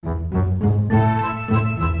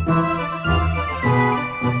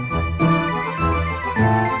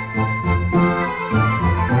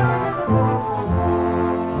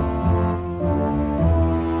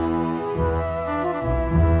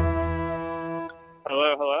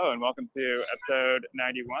Hello, and welcome to episode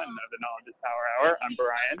 91 of the Knowledge is Power Hour. I'm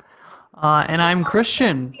Brian. And I'm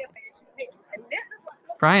Kristian.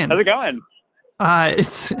 Brian. How's it going?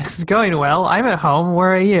 It's going well. I'm at home.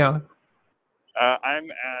 Where are you? I'm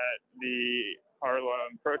at the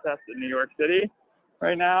Harlem protest in New York City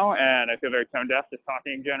right now, and I feel very tone deaf just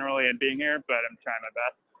talking generally and being here, but I'm trying my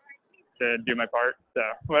best to do my part. So,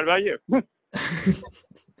 what about you?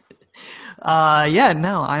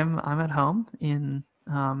 I'm at home in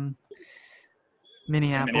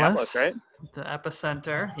Minneapolis, right? the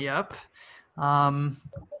epicenter. Yep. I've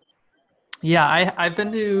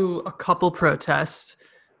been to a couple protests,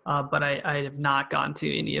 but I have not gone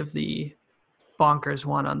to any of the bonkers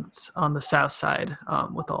one on the south side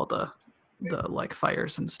with all the like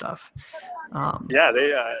fires and stuff. They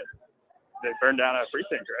burned down a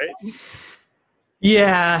precinct, right?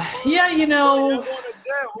 Yeah,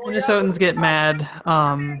 Minnesotans get mad.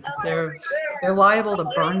 They're liable to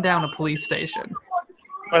burn down a police station.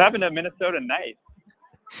 What happened to Minnesota Nice?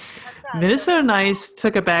 Minnesota Nice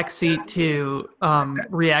took a backseat to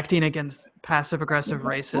reacting against passive-aggressive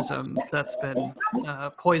racism that's been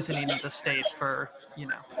poisoning the state for,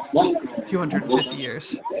 250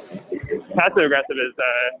 years. Passive-aggressive is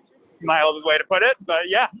a mild way to put it, but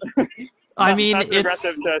yeah. I mean,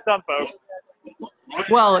 passive-aggressive to some folks.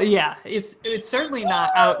 Well, yeah, it's certainly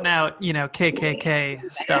not out and out, KKK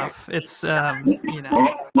stuff. It's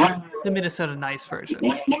the Minnesota Nice version.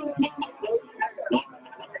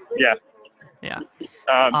 Yeah. Yeah.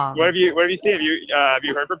 What have you seen? Have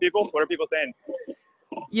you heard from people? What are people saying?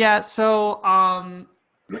 Yeah. So I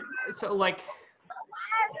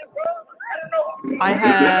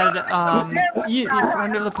had a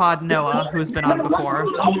friend of the pod, Noah, who's been on before.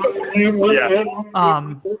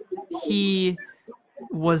 Yeah. He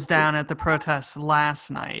was down at the protest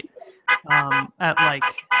last night at like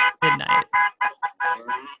midnight.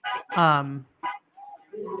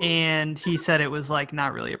 And he said it was like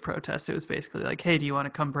not really a protest. It was basically like, hey, do you want to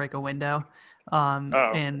come break a window?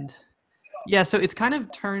 And yeah, so it's kind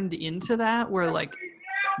of turned into that where like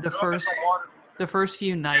the first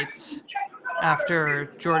few nights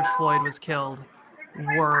after George Floyd was killed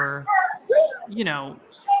were,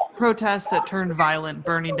 protests that turned violent,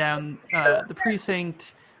 burning down the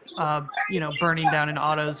precinct, burning down an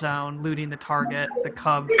AutoZone, looting the Target, the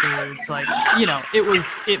Cub Foods,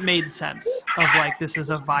 it made sense of like, this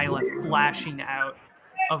is a violent lashing out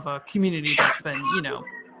of a community that's been,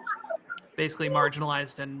 basically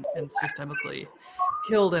marginalized and systemically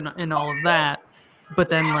killed and all of that. But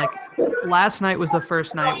then like last night was the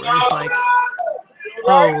first night where it's like,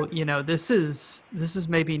 oh, this is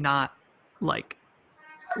maybe not like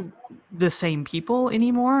the same people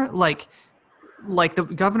anymore. Like the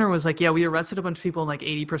governor was like, yeah, we arrested a bunch of people and like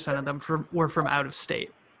 80% of them were from out of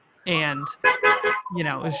state. And,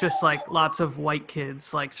 it's just like lots of white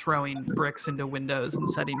kids like throwing bricks into windows and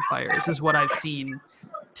setting fires is what I've seen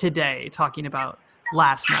today, talking about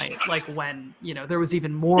last night, like when, there was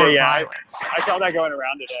even more violence. I saw that going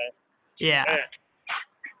around today. Yeah.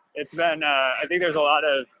 It's been, I think there's a lot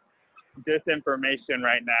of disinformation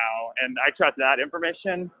right now, and I trust that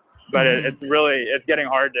information, but it's getting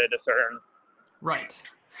hard to discern. Right.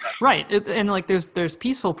 And like there's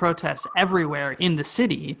peaceful protests everywhere in the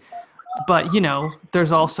city, but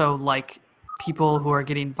there's also like people who are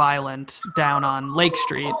getting violent down on Lake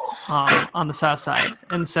Street on the south side.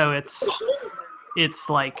 And so it's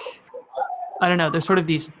like, I don't know, there's sort of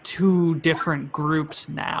these two different groups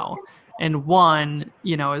now. And one,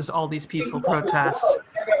 is all these peaceful protests.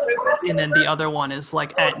 And then the other one is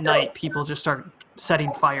like at night, people just start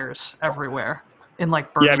setting fires everywhere and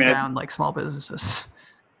like burning down like small businesses.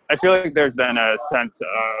 I feel like there's been a sense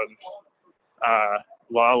of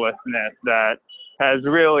lawlessness that has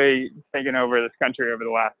really taken over this country over the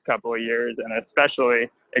last couple of years, and especially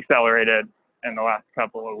accelerated in the last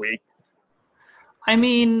couple of weeks. I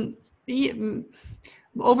mean,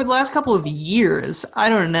 over the last couple of years, I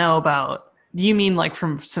don't know about, do you mean like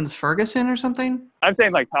since Ferguson or something? I'm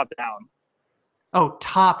saying like top down. Oh,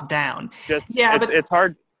 top down. It's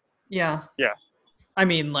hard. Yeah. Yeah. I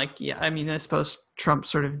mean, I suppose Trump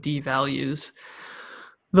sort of devalues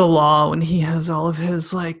the law when he has all of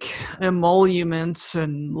his like emoluments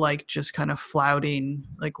and like just kind of flouting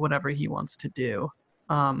like whatever he wants to do.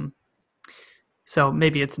 So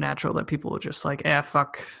maybe it's natural that people are just like,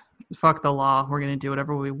 fuck the law. We're going to do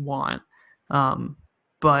whatever we want.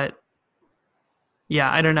 But yeah,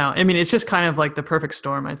 I don't know. I mean, it's just kind of like the perfect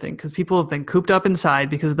storm, I think, because people have been cooped up inside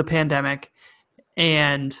because of the pandemic,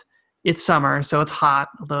 and it's summer, so it's hot,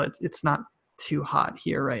 although it's not too hot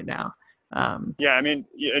here right now. Yeah, I mean,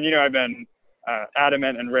 and I've been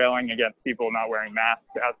adamant and railing against people not wearing masks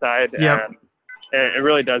outside. Yep. And it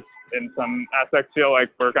really does, in some aspects, feel like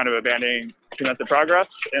we're kind of abandoning tremendous progress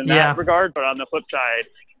in that regard. But on the flip side,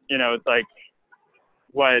 it's like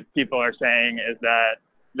what people are saying is that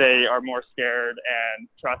they are more scared and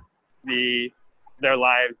trust their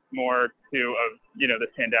lives more to this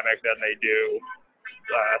pandemic than they do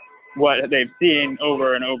what they've seen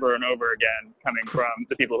over and over and over again coming from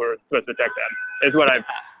the people who are supposed to protect them, is what I've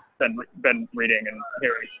been reading and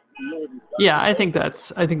hearing. Yeah, I think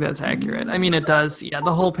that's accurate. I mean, it does. Yeah,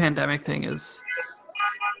 the whole pandemic thing is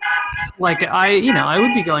like, I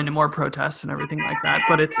would be going to more protests and everything like that,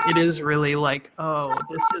 but it is really like, oh,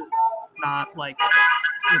 this is not like,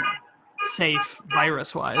 safe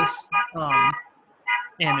virus wise.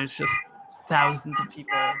 And it's just thousands of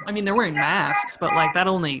people. I mean, they're wearing masks, but like that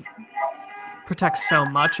only protects so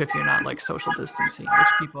much if you're not like social distancing, which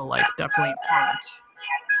people like definitely aren't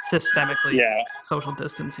systemically social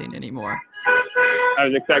distancing anymore. I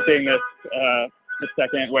was expecting this the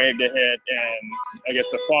second wave to hit in, I guess,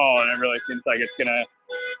 the fall, and it really seems like it's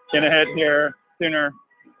gonna hit here sooner.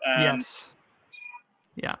 Yes.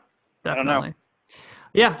 Yeah, definitely.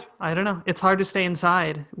 I don't know. It's hard to stay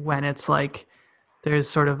inside when it's like there's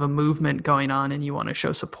sort of a movement going on and you want to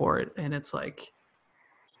show support, and it's like,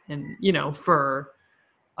 and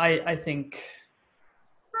I think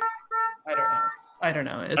I don't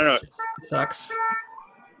know. It sucks.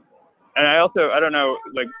 And I don't know,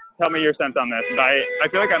 like, tell me your sense on this. But I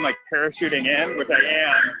feel like I'm like parachuting in, which I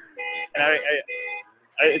am, and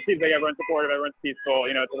it seems like everyone's supportive, everyone's peaceful.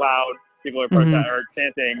 It's loud, people are or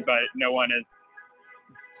chanting, but no one is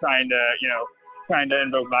trying to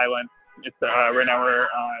invoke violence. It's right now we're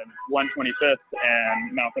on 125th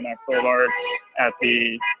and Malcolm X Boulevard at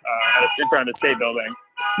in front of the State Building,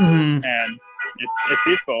 and it's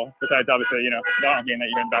peaceful. Besides, obviously, the honking that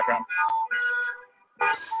you hear in the background.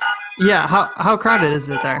 Yeah, how crowded is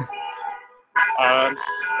it there?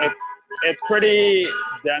 It's pretty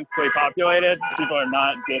densely populated. People are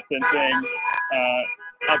not distancing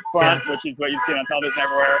up front, which is what you've seen on television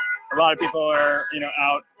everywhere. A lot of people are,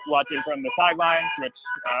 out watching from the sidelines, which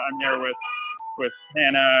I'm here with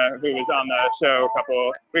Hannah, who was on the show a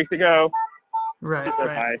couple weeks ago. Right.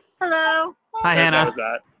 Hi. Hello. Hi, Hannah. That was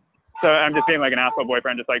that. So I'm just being like an asshole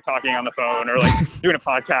boyfriend, just like talking on the phone or like doing a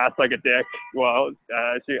podcast like a dick. Well,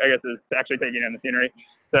 she, I guess, is actually taking in the scenery.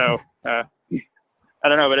 So I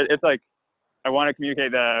don't know, but it's like I want to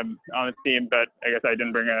communicate on this theme, but I guess I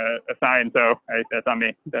didn't bring a sign, so that's on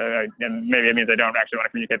me. And maybe it means I don't actually want to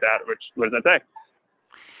communicate that. Which, what does that say?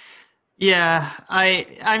 Yeah,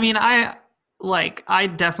 I mean, I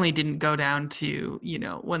definitely didn't go down to,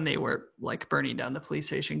 when they were like burning down the police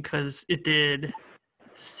station, because it did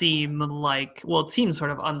seem like, it seemed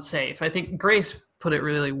sort of unsafe. I think Grace put it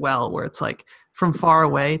really well, where it's like from far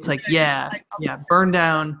away, it's like, yeah, burn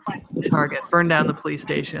down the Target, burn down the police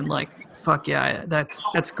station, like, fuck yeah,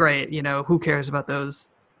 that's great. Who cares about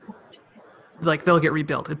those? Like, they'll get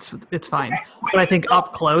rebuilt. It's fine. But I think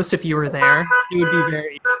up close, if you were there, it would be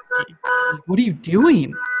very, like, what are you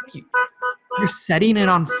doing? You're setting it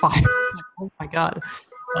on fire. Like, oh my God.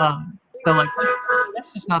 So like,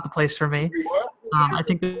 that's just not the place for me. I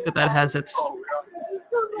think that has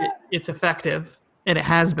it's effective, and it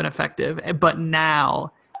has been effective, but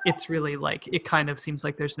now it's really like, it kind of seems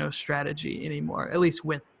like there's no strategy anymore, at least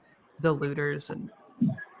with the looters and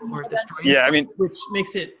who are destroying stuff, which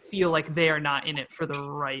makes it feel like they are not in it for the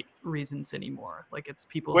right reasons anymore. Like, it's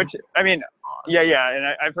people. Which, I mean, and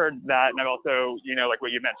I've heard that, and I've also, like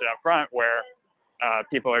what you mentioned up front, where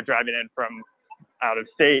people are driving in from out of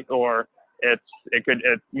state, or it's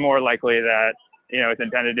more likely that it's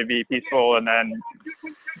intended to be peaceful, and then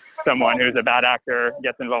someone who's a bad actor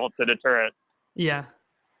gets involved to deter it. Yeah,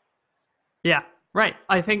 right.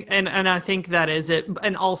 I think, and I think that is it.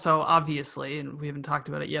 And also, obviously, and we haven't talked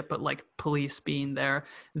about it yet, but like police being there,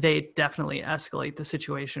 they definitely escalate the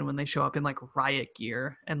situation when they show up in like riot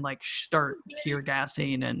gear and like start tear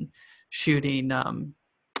gassing and shooting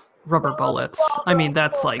rubber bullets. I mean,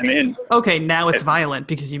 that's like, okay, now it's violent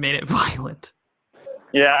because you made it violent.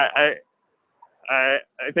 Yeah,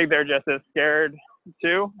 I think they're just as scared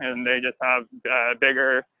too, and they just have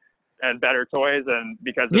bigger and better toys, and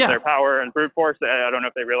because of their power and brute force, I don't know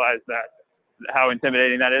if they realize how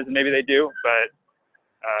intimidating that is, and maybe they do, but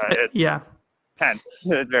it's tense.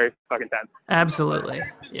 It's very fucking tense. Absolutely.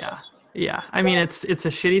 Yeah. I mean, it's a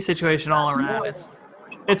shitty situation all around.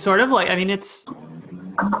 It's sort of like, I mean,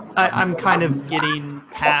 I'm kind of getting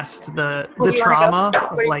past the trauma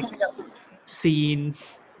of like seeing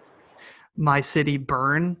my city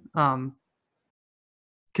burn,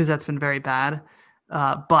 because that's been very bad.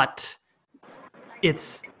 But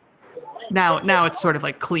it's now it's sort of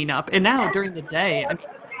like clean up. And now during the day, I mean,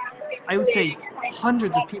 I would say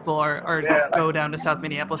hundreds of people are go down to South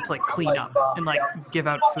Minneapolis to like clean up and like give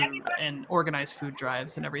out food and organize food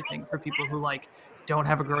drives and everything for people who like don't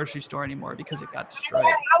have a grocery store anymore because it got destroyed.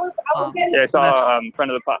 Yeah, I So that's saw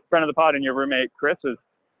friend of the pod, and your roommate Chris was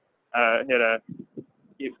hit a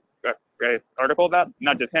article about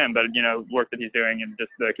not just him, but work that he's doing and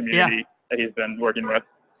just the community that he's been working with.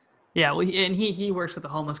 Yeah, well, and he works with the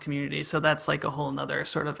homeless community, so that's like a whole nother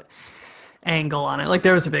sort of angle on it. Like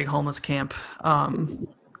there was a big homeless camp,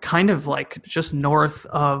 kind of like just north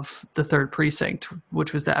of the 3rd Precinct,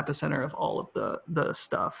 which was the epicenter of all of the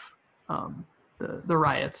stuff, the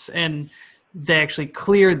riots, and they actually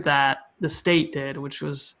cleared that. The state did, which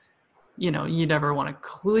was, you never want to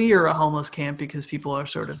clear a homeless camp because people are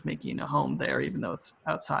sort of making a home there, even though it's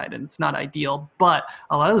outside and it's not ideal. But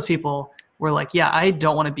a lot of those people were like, yeah, I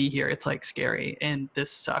don't want to be here. It's like scary and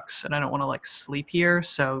this sucks and I don't want to like sleep here.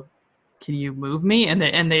 So can you move me? And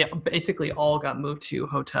they basically all got moved to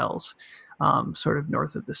hotels, sort of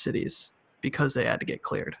north of the cities because they had to get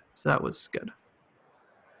cleared. So that was good.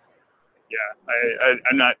 Yeah,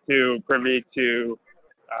 I'm not too privy to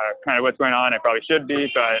kind of what's going on. I probably should be,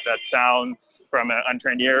 but that sounds from an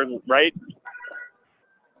untrained ear right.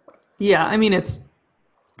 Yeah, I mean it's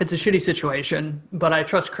a shitty situation, but I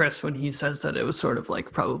trust Chris when he says that it was sort of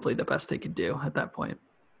like probably the best they could do at that point.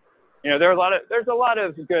 There's a lot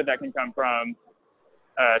of good that can come from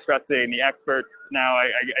trusting the experts. Now,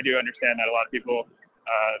 I do understand that a lot of people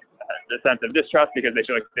the sense of distrust because they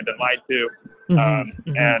feel like they've been lied to,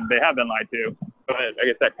 and they have been lied to. But I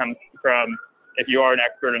guess that comes from, if you are an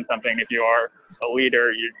expert in something, if you are a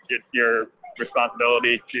leader, it's your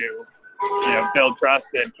responsibility to build trust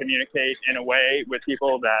and communicate in a way with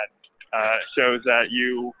people that shows that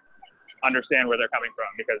you understand where they're coming from.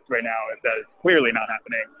 Because right now that is clearly not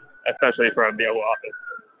happening, especially from the Oval Office.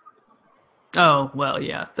 Oh well,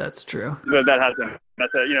 yeah, that's true. But that's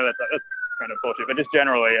kind of bullshit. But just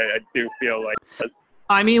generally, I do feel like.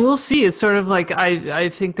 I mean, we'll see. It's sort of like I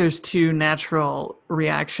think there's 2 natural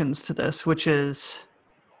reactions to this, which is,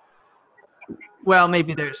 well,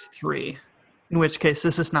 maybe there's 3, in which case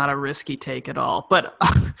this is not a risky take at all. But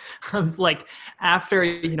like after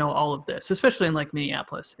all of this, especially in like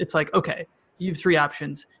Minneapolis, it's like, okay, you have 3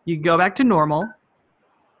 options. You go back to normal,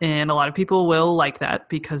 and a lot of people will like that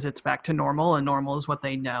because it's back to normal, and normal is what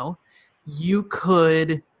they know. You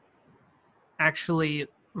could actually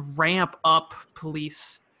ramp up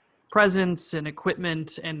police presence and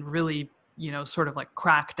equipment and really, sort of like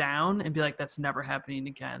crack down and be like, that's never happening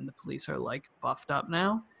again. The police are like buffed up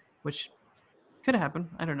now, which could happen.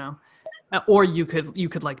 I don't know. Or you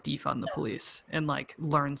could like defund the police and like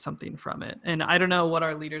learn something from it. And I don't know what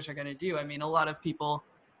our leaders are going to do. I mean, a lot of people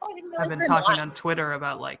have been talking on Twitter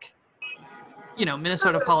about like,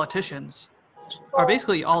 Minnesota politicians are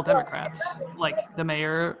basically all Democrats. Like the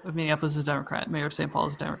mayor of Minneapolis is a Democrat, mayor of St. Paul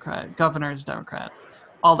is a Democrat, governor is a Democrat,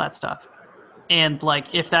 all that stuff. And like,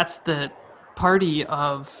 if that's the party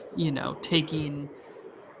of, taking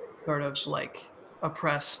sort of like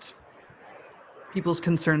oppressed people's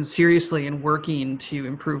concerns seriously and working to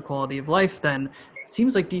improve quality of life, then it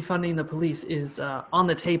seems like defunding the police is on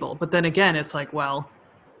the table. But then again, it's like, well,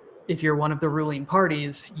 if you're one of the ruling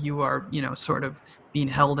parties, you are, sort of being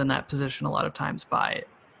held in that position a lot of times by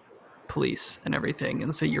police and everything,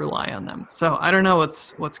 and so you rely on them. So I don't know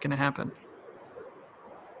what's going to happen.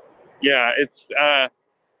 Yeah, it's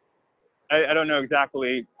I don't know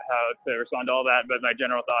exactly how to respond to all that, but my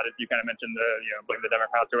general thought is you kind of mentioned blame the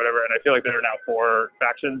Democrats or whatever, and I feel like there are now 4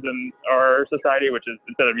 factions in our society, which is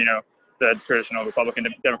instead of the traditional Republican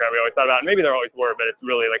Democrat we always thought about, and maybe there always were, but it's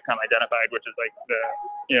really like kind of identified, which is like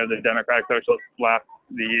the Democratic Socialist left,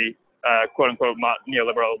 the quote unquote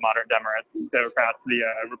neoliberal modern Democrats, the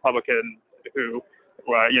Republicans who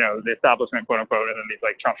the establishment quote unquote, and then these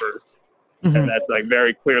like Trumpers, and that's like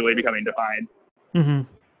very clearly becoming defined.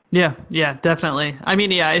 Yeah, definitely. I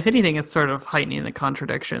mean, yeah, if anything, it's sort of heightening the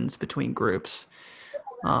contradictions between groups.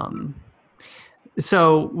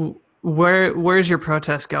 So where's your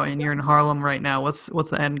protest going? You're in Harlem right now. What's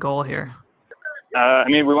the end goal here? I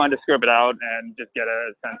mean, we wanted to scope it out and just get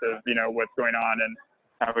a sense of what's going on and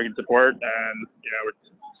how we can support. And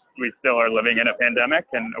we still are living in a pandemic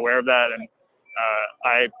and aware of that. And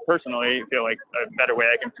I personally feel like a better way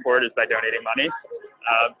I can support is by donating money.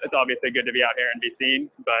 It's obviously good to be out here and be seen,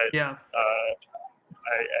 but yeah,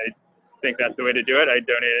 I think that's the way to do it. I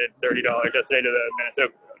donated $30 yesterday to the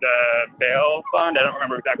Minnesota bail fund. I don't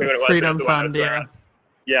remember exactly what it was. Freedom Fund, yeah.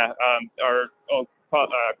 Yeah, our old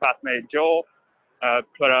classmate Joel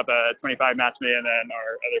put up a 25 matched me, and then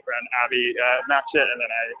our other friend Abby matched it, and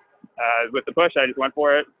then with the push, I just went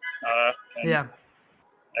for it. And Yeah.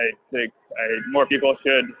 I think more people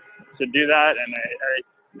should do that, and I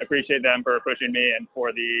appreciate them for pushing me and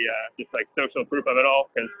for the just like social proof of it all,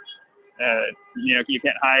 because you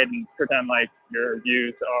can't hide and pretend like your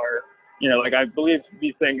views are like I believe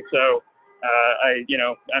these things, so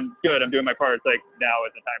I'm good, I'm doing my part. It's like now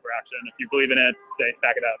is the time for action. If you believe in it,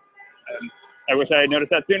 back it up. I wish I had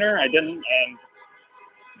noticed that sooner. I didn't, and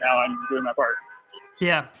now I'm doing my part.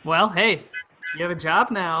 Yeah. Well, hey, you have a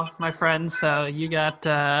job now, my friend, so you got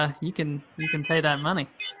you can pay that money.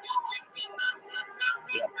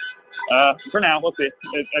 Yeah. For now, we'll see.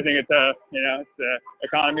 I think it's it's the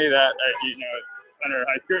economy that it's under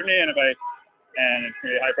high scrutiny, and it's going to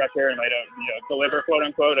be high pressure, and if I don't deliver, quote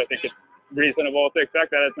unquote, I think it's reasonable to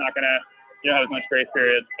expect that it's not going to have as much grace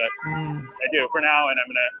period. But I do for now, and I'm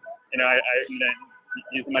going to I'm going to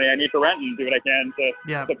use the money I need for rent and do what I can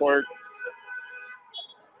to support.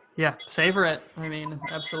 Yeah, savor it. I mean,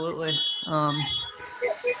 absolutely.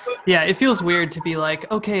 Yeah, it feels weird to be like,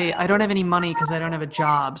 okay, I don't have any money because I don't have a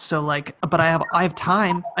job. So like, but I have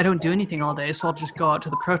time. I don't do anything all day, so I'll just go out to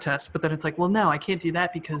the protests. But then it's like, well, no, I can't do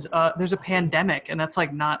that because there's a pandemic, and that's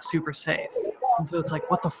like not super safe. And so it's like,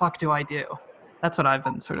 what the fuck do I do? That's what I've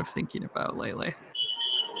been sort of thinking about lately.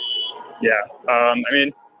 Yeah, I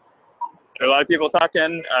mean, there are a lot of people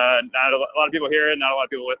talking. Not a lot of people here, not a lot of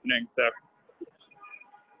people listening. So,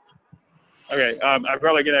 okay, I'm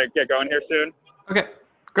probably gonna get going here soon. Okay,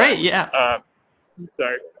 great. Yeah.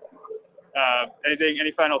 Sorry.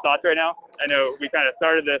 Any final thoughts right now? I know we kind of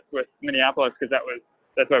started this with Minneapolis because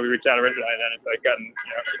that's why we reached out originally, and then it's like gotten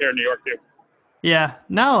here in New York too. Yeah.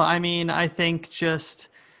 No, I mean, I think just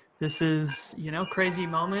this is crazy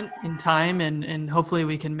moment in time, and hopefully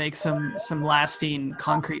we can make some lasting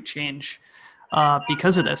concrete change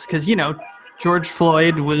because of this. Because George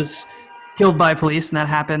Floyd was killed by police, and that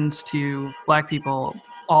happens to Black people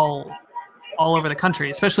all over the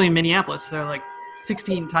country, especially in Minneapolis. They're like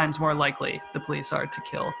 16 times more likely, the police are, to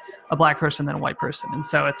kill a Black person than a white person. And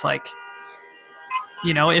so it's like,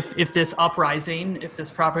 if this uprising, if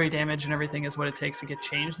this property damage and everything is what it takes to get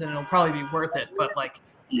changed, then it'll probably be worth it. But like,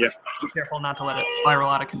 be careful not to let it spiral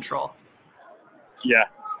out of control. Yeah,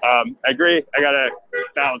 I agree. I gotta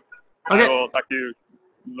bounce. Okay. I will talk to you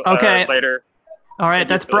later. All right,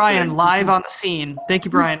 that's Brian live on the scene. Thank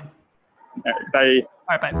you, Brian. All right, bye.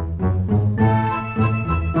 All right, bye.